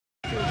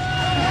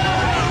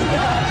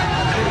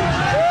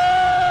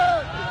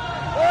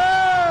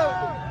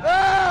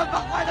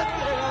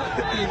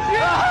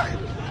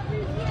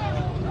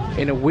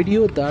In a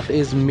video that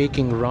is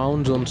making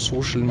rounds on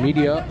social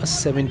media, a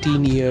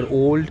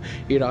 17-year-old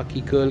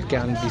Iraqi girl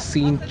can be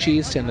seen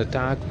chased and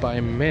attacked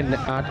by men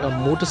at a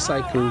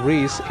motorcycle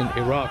race in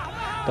Iraq.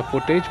 The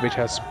footage, which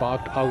has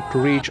sparked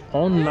outrage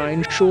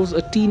online, shows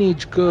a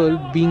teenage girl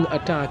being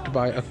attacked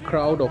by a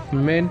crowd of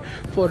men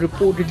for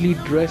reportedly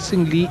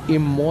dressing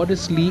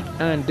immodestly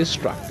and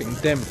distracting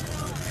them.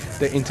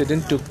 The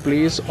incident took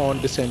place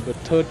on December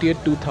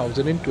 30th,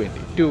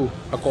 2022.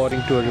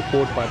 According to a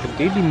report by the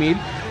Daily Mail,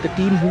 the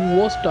teen who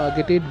was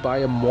targeted by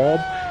a mob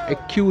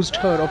accused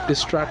her of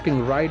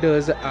distracting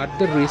riders at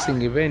the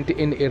racing event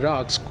in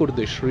Iraq's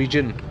Kurdish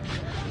region.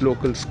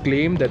 Locals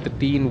claim that the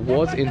teen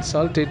was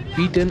insulted,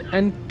 beaten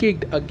and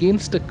kicked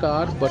against a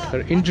car, but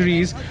her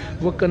injuries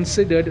were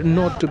considered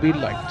not to be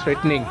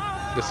life-threatening.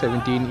 The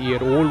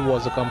 17-year-old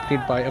was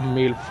accompanied by a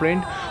male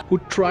friend who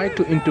tried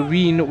to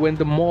intervene when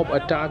the mob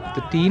attacked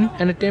the teen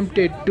and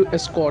attempted to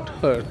escort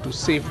her to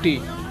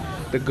safety.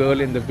 The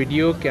girl in the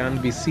video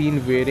can be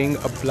seen wearing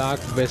a black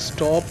vest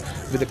top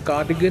with a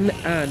cardigan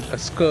and a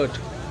skirt.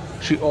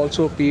 She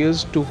also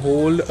appears to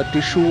hold a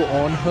tissue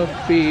on her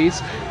face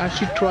as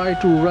she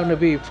tried to run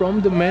away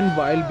from the men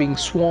while being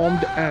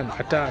swarmed and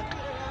attacked.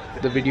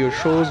 The video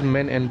shows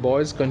men and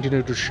boys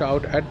continue to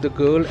shout at the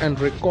girl and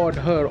record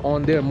her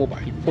on their mobile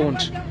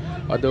phones.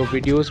 Other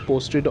videos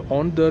posted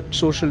on the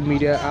social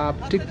media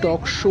app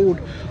TikTok showed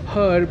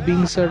her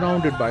being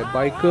surrounded by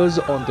bikers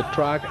on the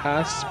track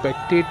as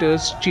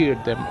spectators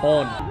cheered them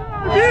on.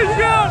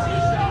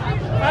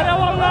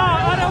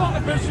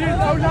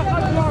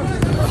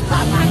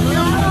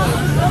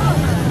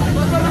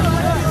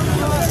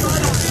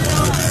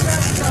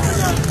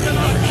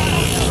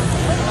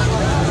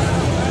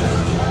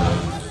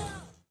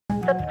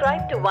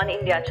 Subscribe to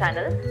Oneindia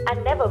channel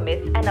and never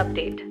miss an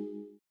update.